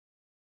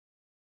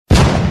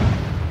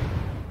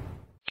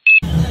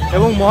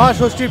এবং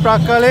মহাষষ্ঠীর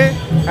প্রাককালে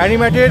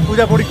অ্যানিম্যাটের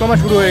পূজা পরিক্রমা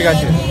শুরু হয়ে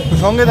গেছে। তো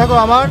সঙ্গে থাকো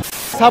আমার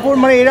সাপোর্ট,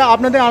 মানে এরা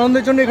আপনাদের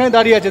আনন্দের জন্য এখানে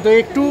দাঁড়িয়ে আছে, তো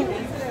একটু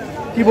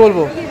কি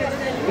বলবো,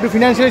 একটু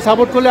ফিনান্সিয়ালি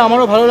সাপোর্ট করলে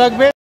আমারও ভালো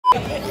লাগবে।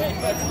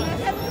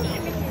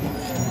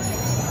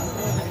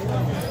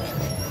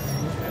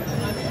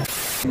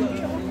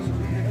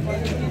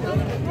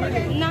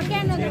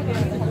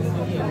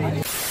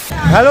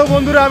 হ্যালো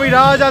বন্ধুরা, আমি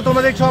রাজ আর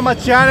তোমরা দেখছো আমার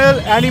চ্যানেল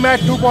অ্যানিম্যাট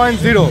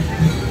 2.0।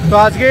 তো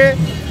আজকে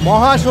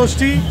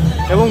মহাষষ্ঠী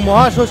এবং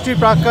মহাষষ্ঠীর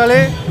প্রাককালে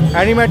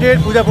অ্যানিম্যাটের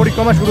পূজা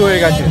পরিক্রমা শুরু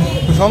হয়ে গেছে।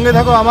 তো সঙ্গে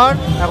থাকো আমার।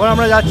 এখন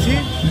আমরা যাচ্ছি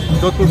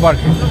যোধপুর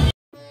পার্কে।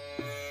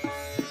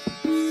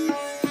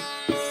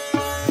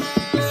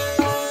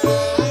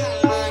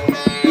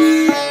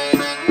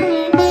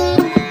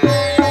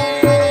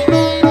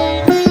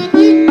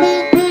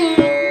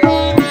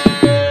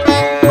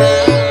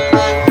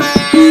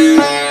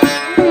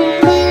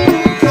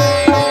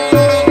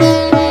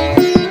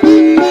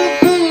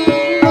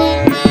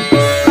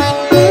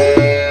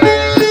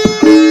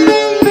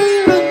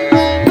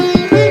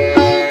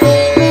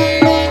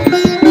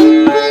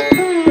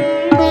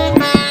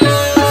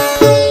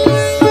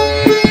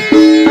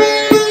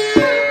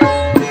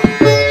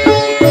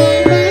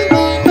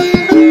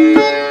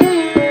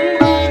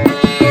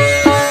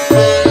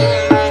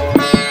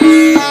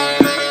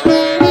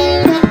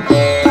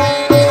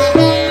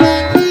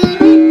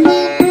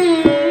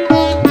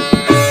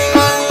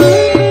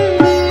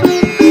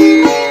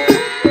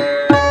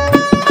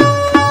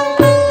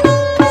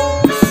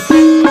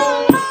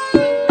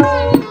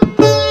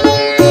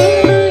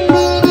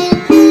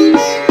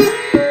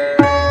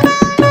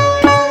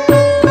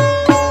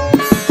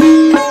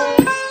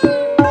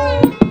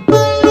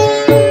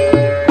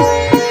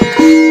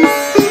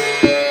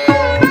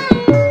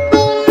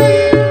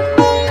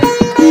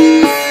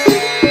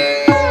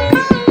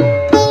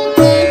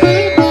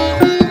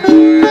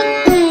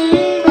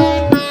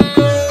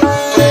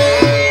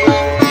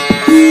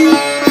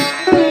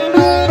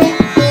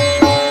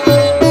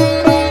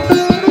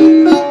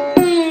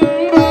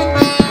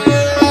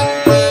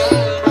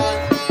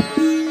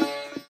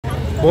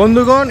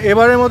 বন্ধুগণ,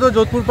 এবারের মতো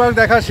যোধপুর পার্ক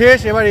দেখা শেষ।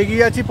 এবার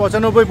এগিয়ে আছি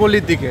 95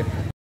 পল্লীর দিকে।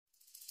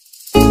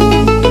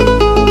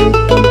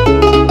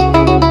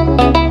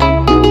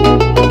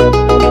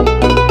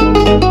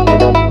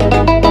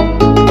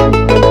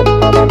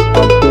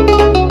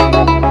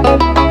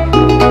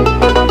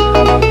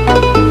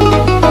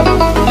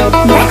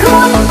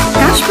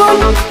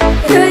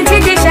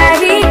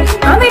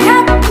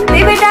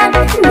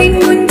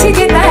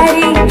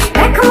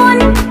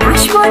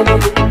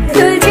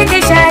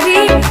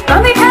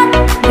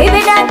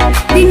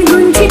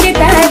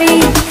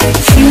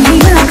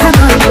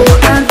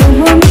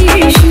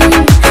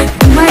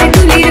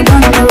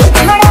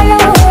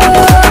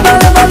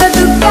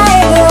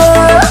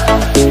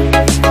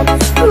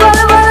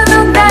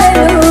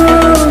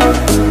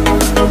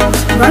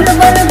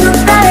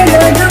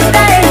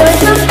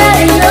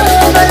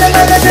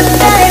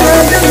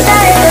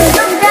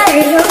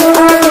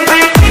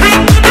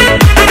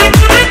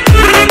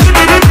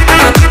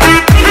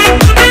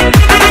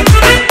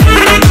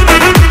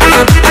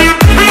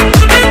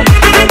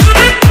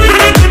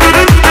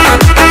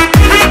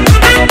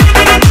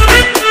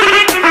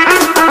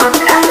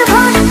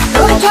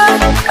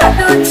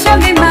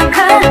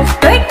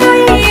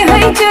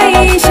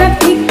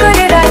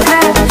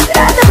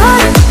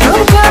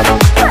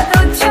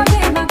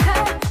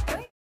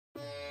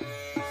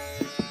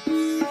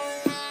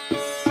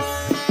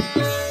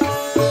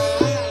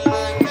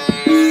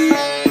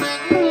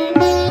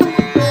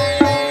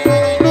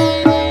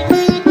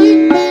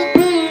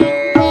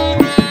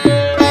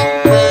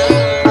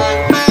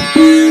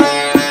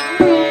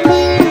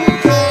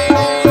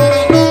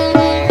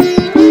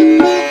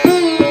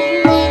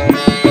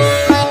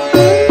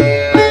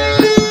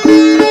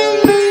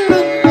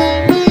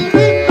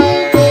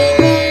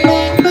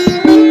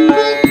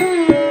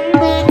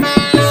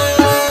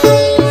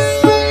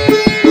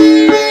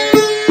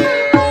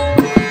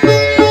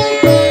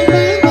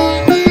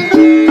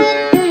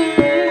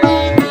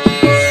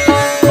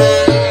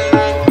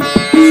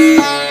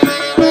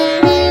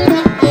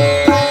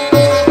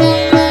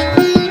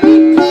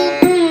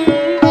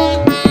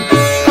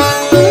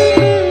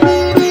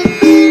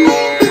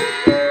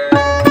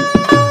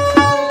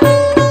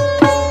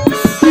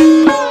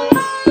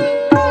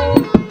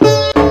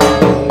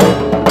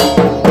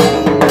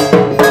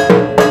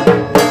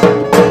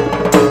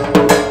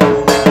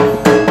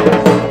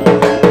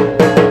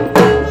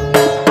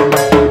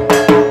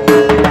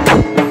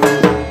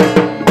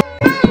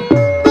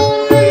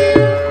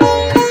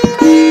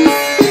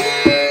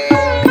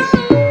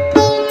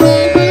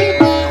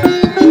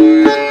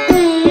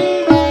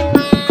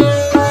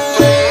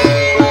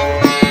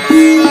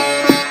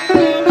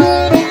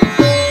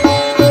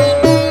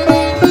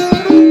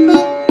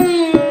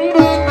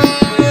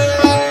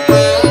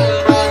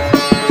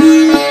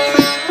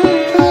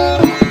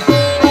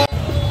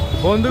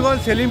 বন্ধুগণ,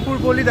 সেলিমপুর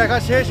পল্লী দেখা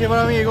শেষ। এবার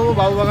আমি এগোবো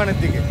বাবুবাগানের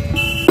দিকে।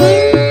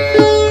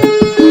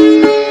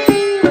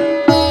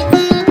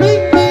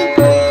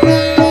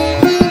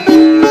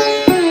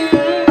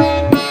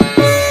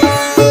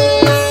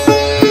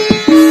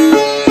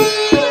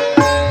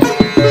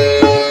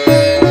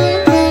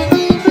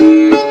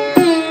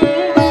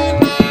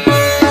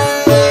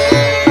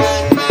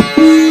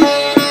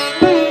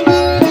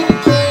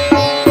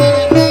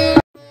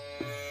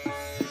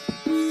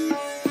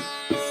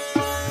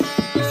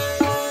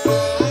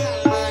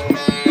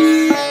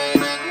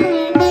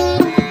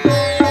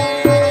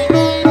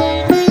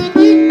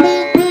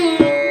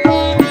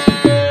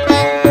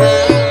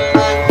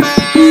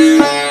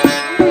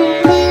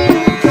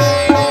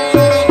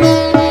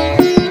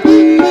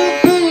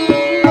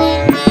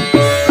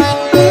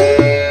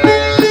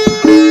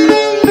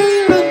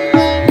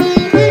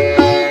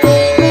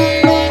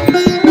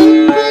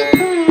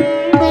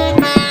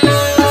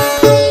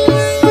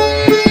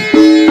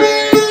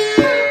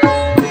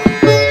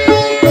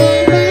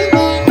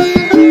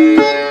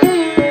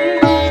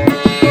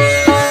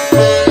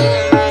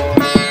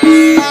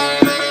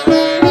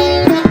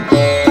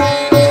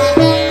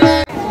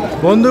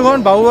 বন্ধুগণ,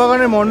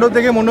 বাবুবাগানের মণ্ডপ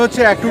দেখে মনে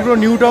হচ্ছে এক টুকরো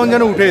নিউ টাউন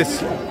যেন উঠে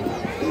এসছে।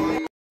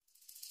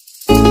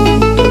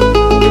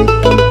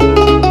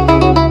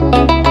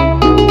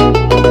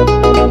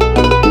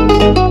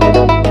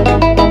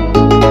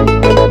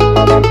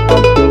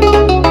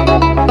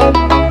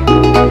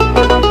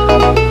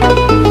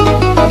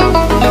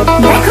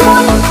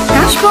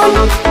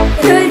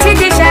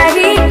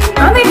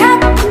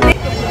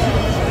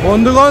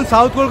 বন্ধুগণ,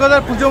 সাউথ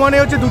কলকাতার পুজো মানে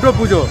হচ্ছে দুটো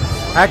পুজো,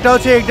 একটা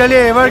হচ্ছে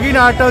একডালিয়া এভারগ্রিন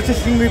আর একটা হচ্ছে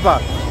সিংবিপা।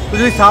 তো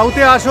যদি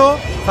সাউথে আসো,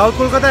 সাউথ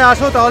কলকাতায়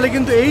আসো, তাহলে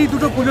কিন্তু এই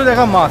দুটো পুজো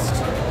দেখা মাস্ট।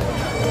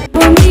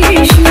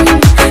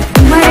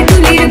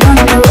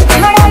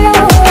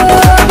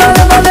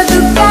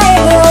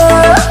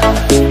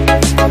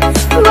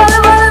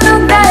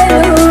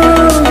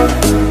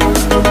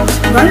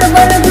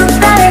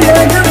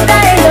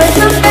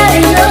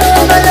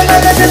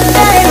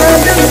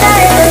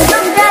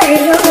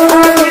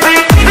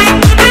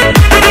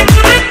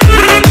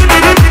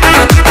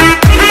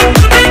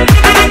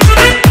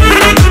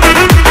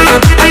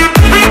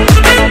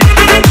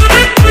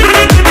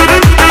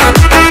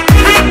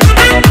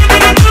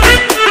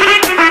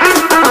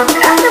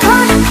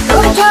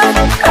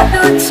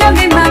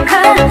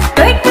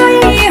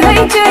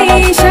 Hey,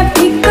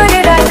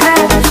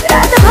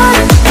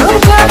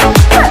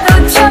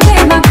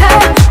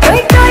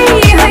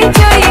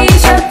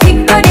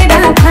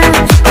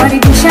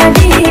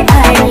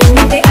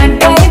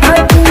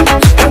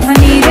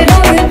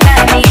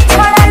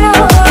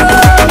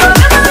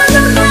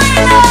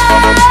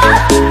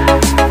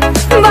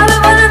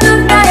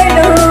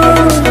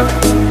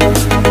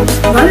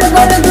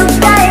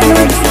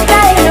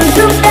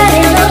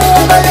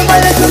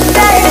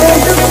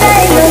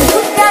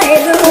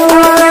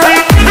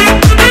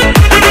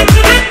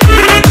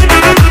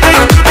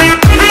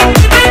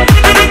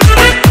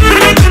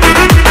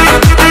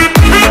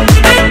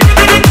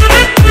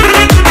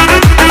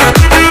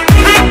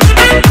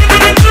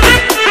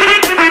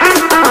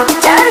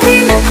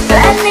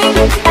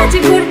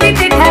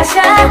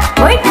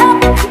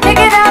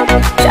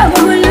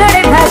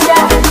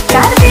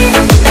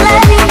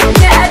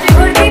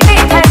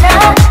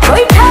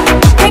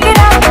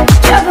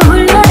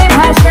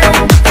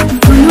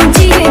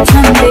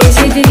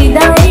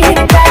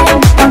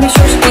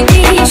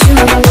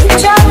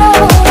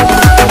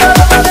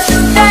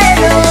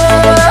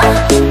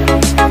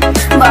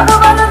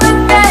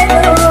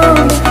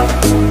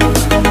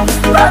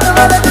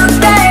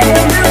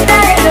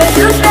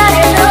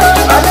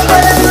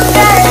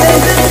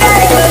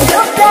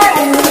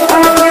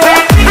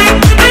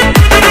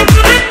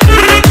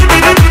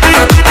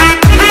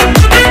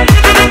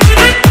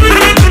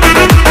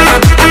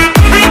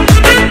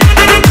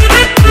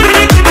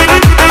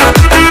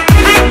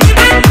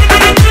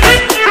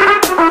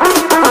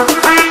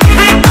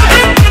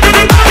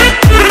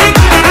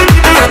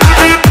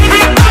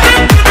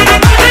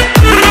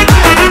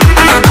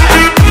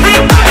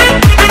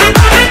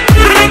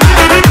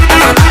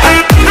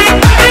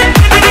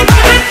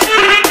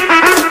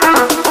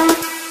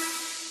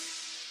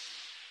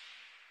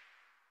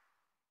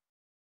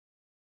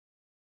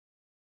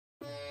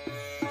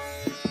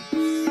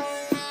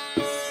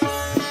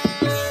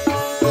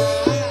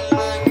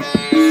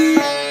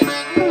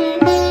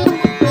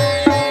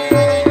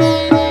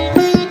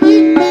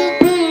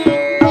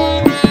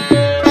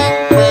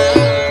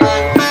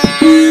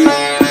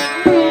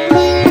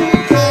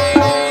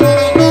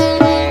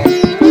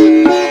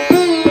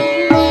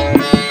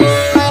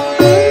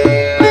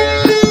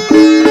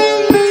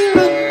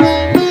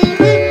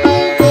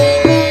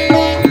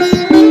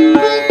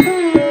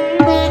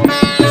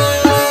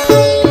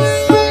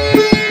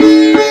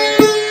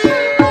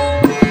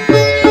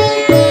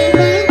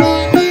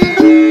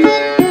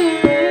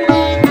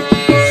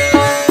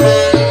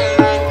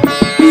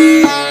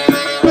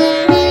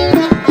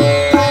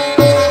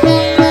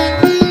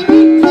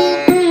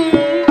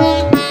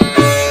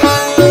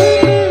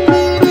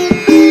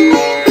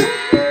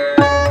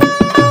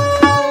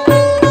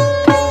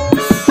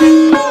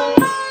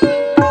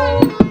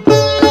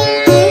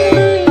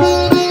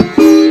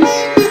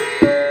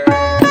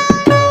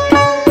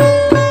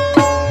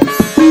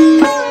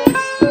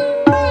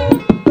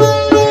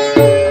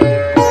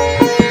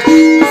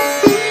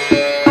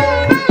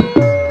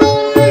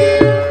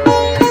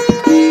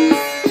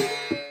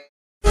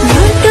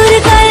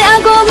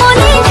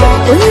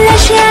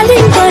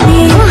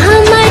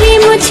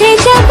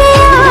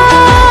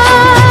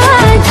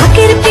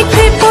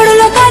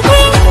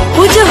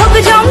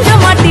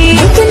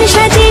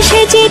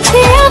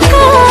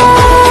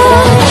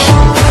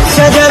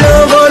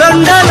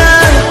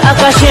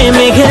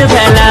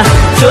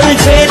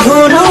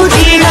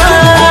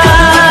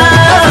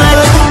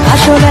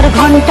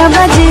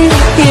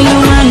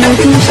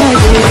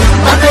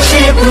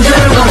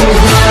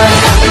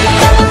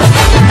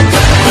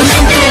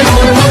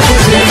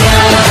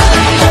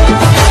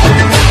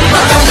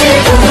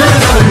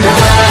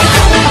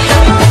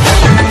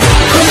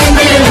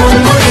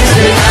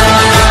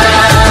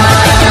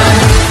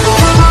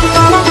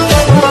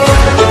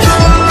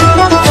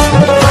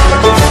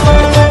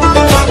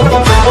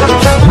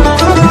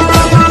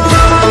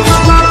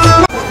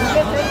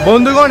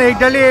 বন্ধুগণ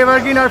একডালি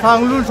এভারগ্রিন আর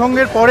ফাংলুর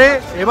সঙ্গের পরে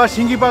এবার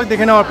সিঙ্গি পার্ক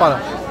দেখে নেওয়ার পালা।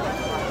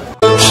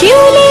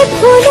 শিউলি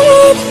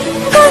ফুলের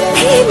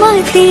গন্ধে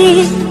মাতে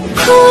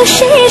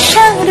খুশি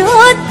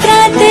শরৎ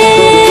রাতে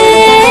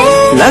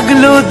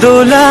লাগলো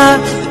দোলা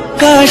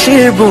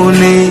কাশের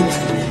বনে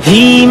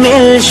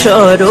হিমেল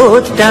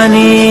শরৎ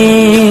টানে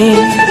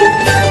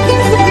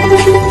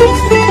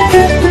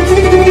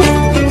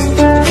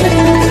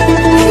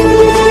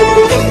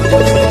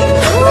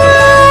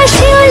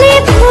শিউলি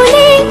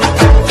ফুলে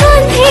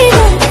গন্ধে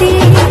মাতে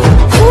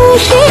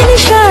খুশি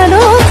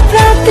শরৎ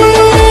রাতে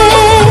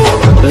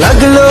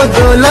লাগলো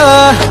দোলা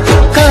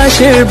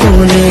কাশের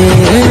বনে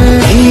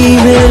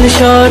হিমেল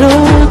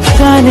শরৎ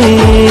টানে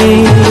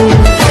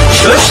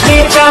ষষ্ঠী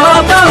চাওয়া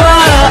পাওয়া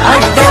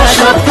আড্ডা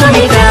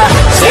সপ্তমীটা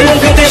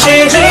সেলফিতে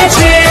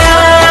সেজেছে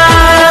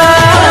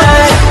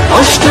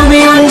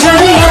অষ্টমী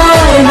অঞ্জলি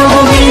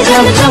নবমী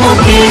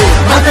জমজমকে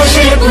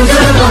আকাশে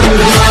পুজোর গন্ধ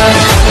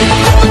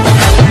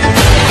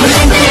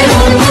খুশিতে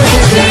মন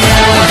মুছেছে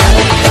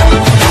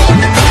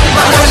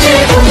আকাশে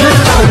পুজোর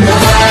গন্ধ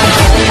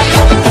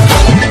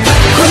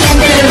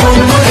খুশিতে মন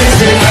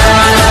মুছেছে।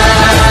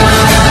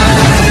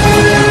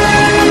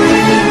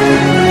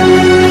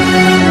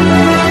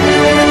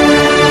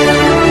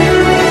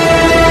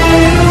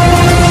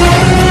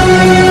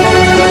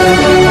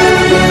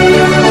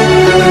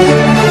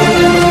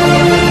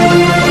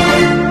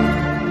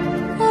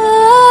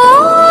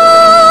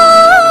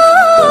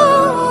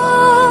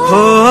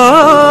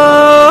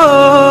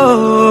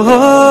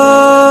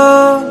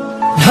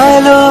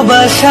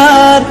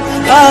 ভালোবাসার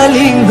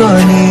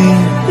আলিঙ্গনে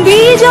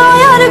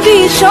বিজয় আর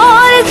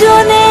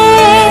বিসর্জনে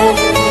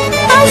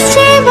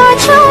আসছে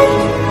বছর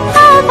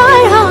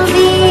আবার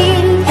হবে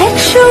এক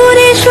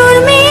সুরে সুর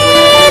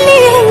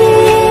মিলিয়ে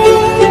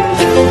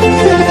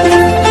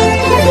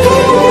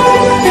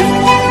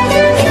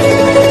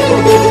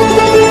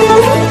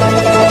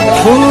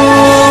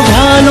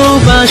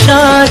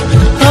ভালোবাসার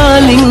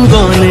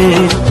আলিঙ্গনে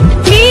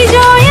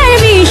বিজয় আর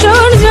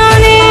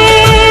বিসর্জনে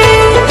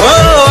ও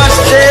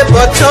আসছে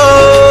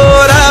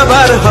বছর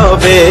আবার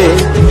হবে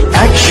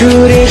এক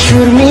সুরে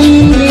সুর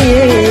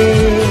মিলিয়ে।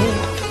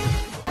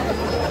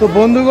 তো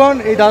বন্ধুগণ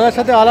এই দাদার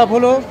সাথে আলাপ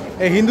হলো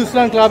এই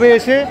হিন্দুস্তান ক্লাবে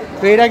এসে।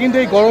 তো এরা কিন্তু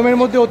এই গরমের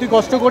মধ্যে অতি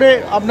কষ্ট করে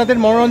আপনাদের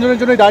মনোরঞ্জনের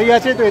জন্য দাঁড়িয়ে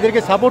আছে। তো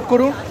এদেরকে সাপোর্ট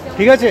করুন,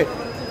 ঠিক আছে?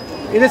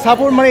 এদের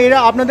সাপোর্ট মানে এরা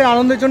আপনাদের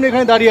আনন্দের জন্য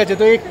এখানে দাঁড়িয়ে আছে।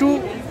 তো একটু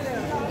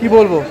কি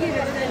বলবো,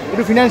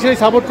 একটু ফিনান্সিয়ালি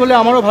সাপোর্ট করলে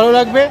আমারও ভালো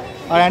লাগবে।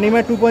 আর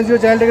অ্যানিম্যাট 2.0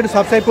 চ্যানেলটাকে একটু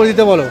সাবস্ক্রাইব করে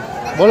দিতে বলো,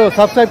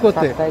 সাবস্ক্রাইব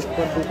করতে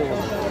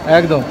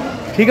একদম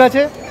ঠিক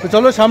আছে। তো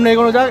চলো সামনে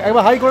এগোনো যাক।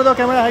 একবার হাই করে দাও,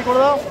 ক্যামেরা হাই করে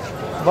দাও,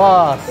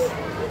 বাস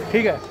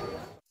ঠিক আছে।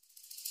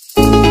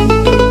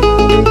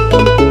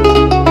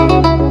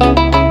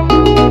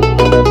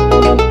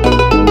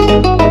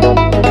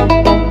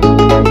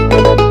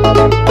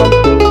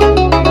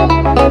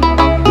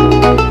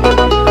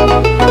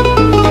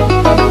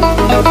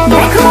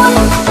 দেখো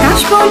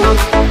কাশবন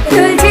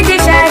দুলছে যে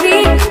শাড়ি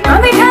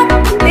আমি ঢাক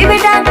দেবে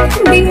ডাক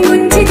দিন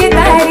গুনছে যে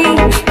তারি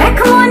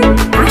দেখো মন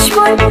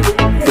কাশবন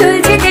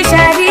দুলছে যে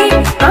শাড়ি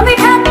আমি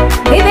ঢাক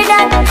দেবে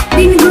ডাক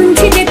দিন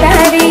গুনছে যে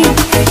তারি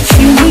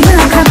শিউলি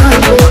মাখা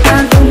গল্প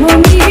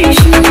আগমনীর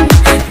সুর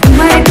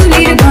তোমার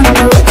তুলির গন্ধ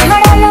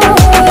ছড়ালো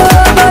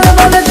বলো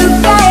বলো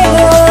দুর্গা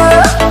এলো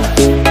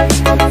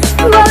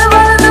বলো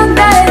বলো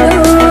দুর্গা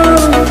এলো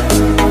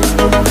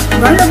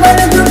বলো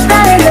বলো দুর্গা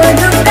এলো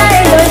দুর্গা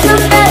এলো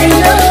দুর্গা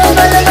এলো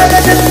বলো বলো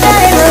দুর্গা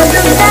এলো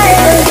দুর্গা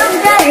এলো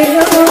দুর্গা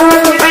এলো।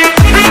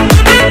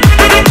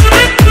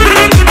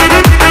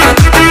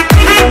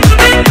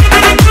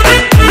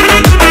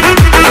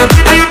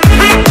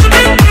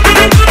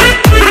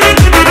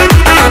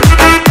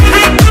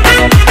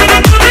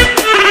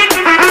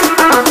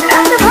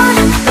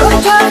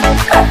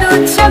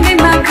 উৎসবে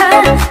মাখা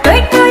টই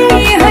টই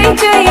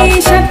হইচই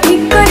সব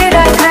ঠিক করে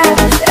রাখা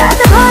রাত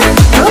ভর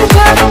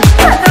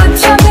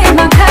উৎসবে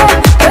মাখা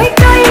টই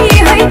টই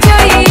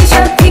হইচই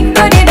সব ঠিক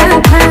করে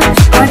রাখা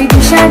পরে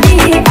বিষাদে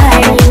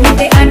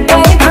আইনিতে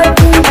আড্ডায়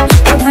ভরপুর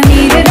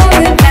ধ্বনির রঙ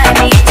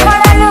প্রাণী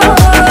ছড়ালো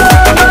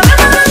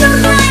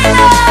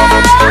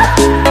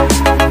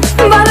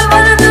বলো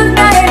বলো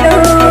দুর্গা এলো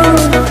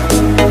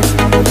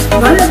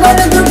বলো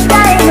বলো দুর্গা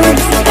এলো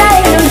দুর্গা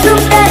এলো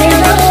দুর্গা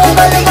এলো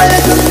বলো বলো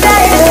দুর্গা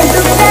এলো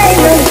দুর্গা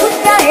এলো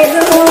দুর্গা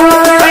এলো।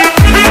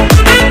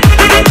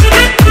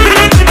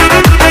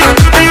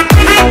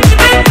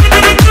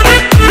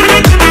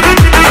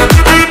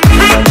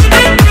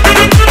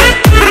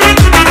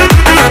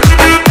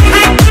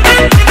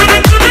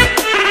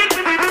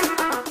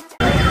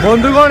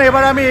 বন্ধুগণ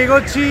এবার আমি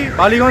এগোচ্ছি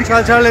বালিগঞ্জ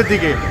কালচারালের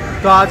দিকে।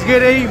 তো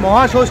আজকের এই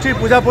মহাষষ্ঠীর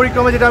পূজা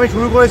পরিক্রমা যেটা আমি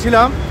শুরু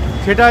করেছিলাম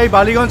সেটা এই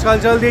বালিগঞ্জ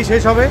কালচারাল দিয়েই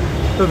শেষ হবে।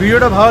 তো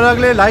ভিডিওটা ভালো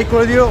লাগলে লাইক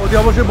করে দিও, অতি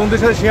অবশ্যই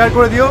বন্ধুদের সাথে শেয়ার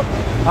করে দিও।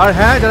 আর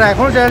হ্যাঁ, যারা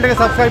এখনও চ্যানেলটাকে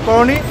সাবস্ক্রাইব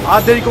করোনি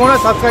আর দেরি করো না,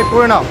 সাবস্ক্রাইব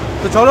করে নাও।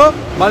 তো চলো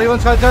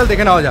বালিগঞ্জ কালচারাল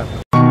দেখে নেওয়া যাক।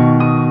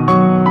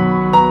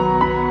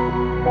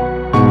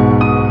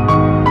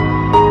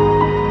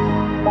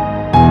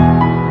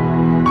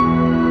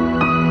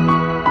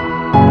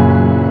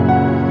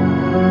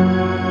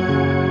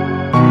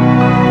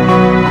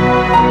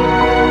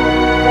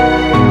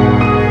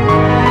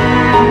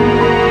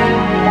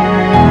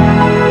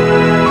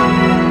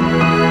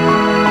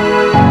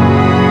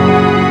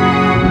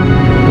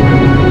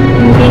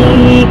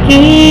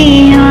 কে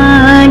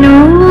আনো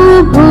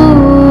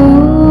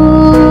ভোর,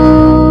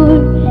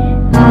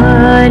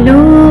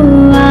 আলো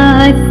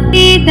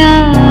আসতে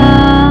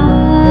দাও,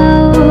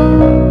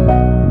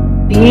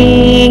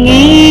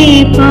 ভেঙে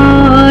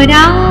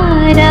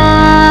পড়ার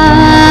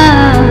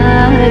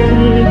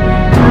আগে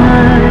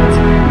আজ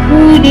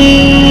ঘুরে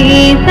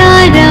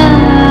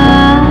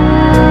দাঁড়াও।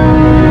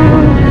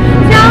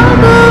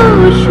 জাগো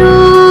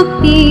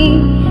শক্তি,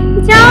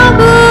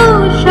 জাগো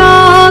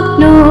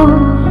স্বপ্ন,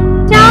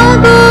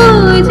 জাগো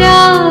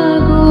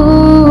জাগো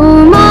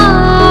মা,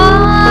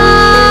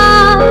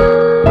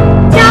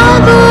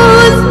 জাগো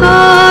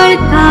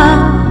স্পর্ধা,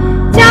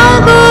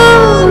 জাগো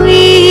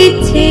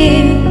ইচ্ছে,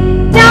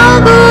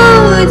 জাগো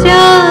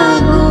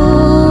জাগো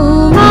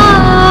মা,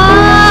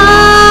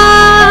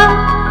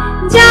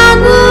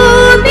 জাগো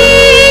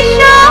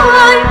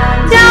বিস্ময়,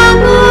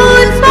 জাগো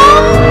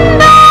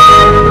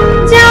স্পন্দন,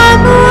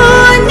 জাগো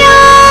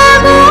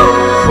জাগো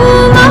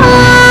মা।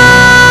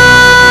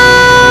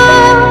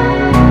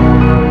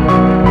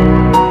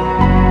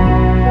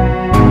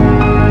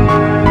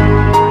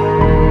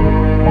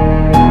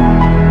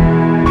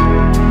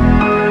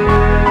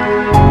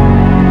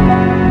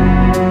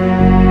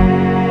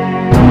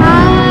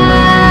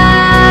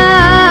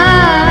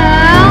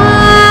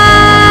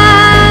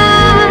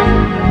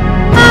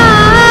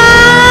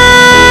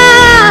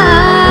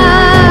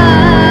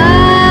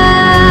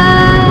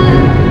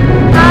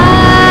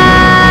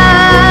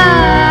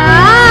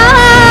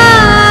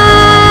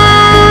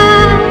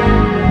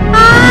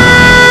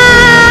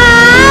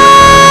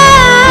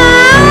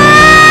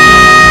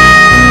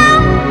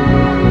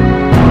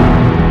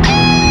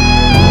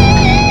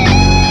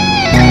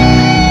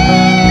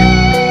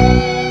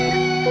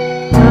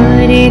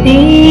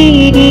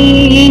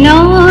 দেরি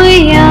নয়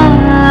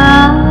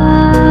আর,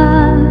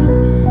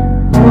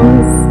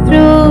 অস্ত্র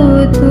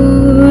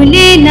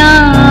তুলে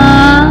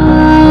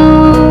নাও,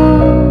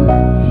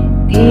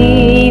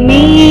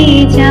 থেমে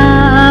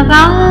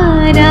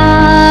যাবার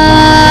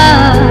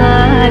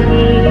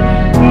আগে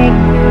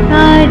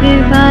একবার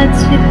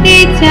বাঁচতে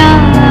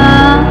চাও।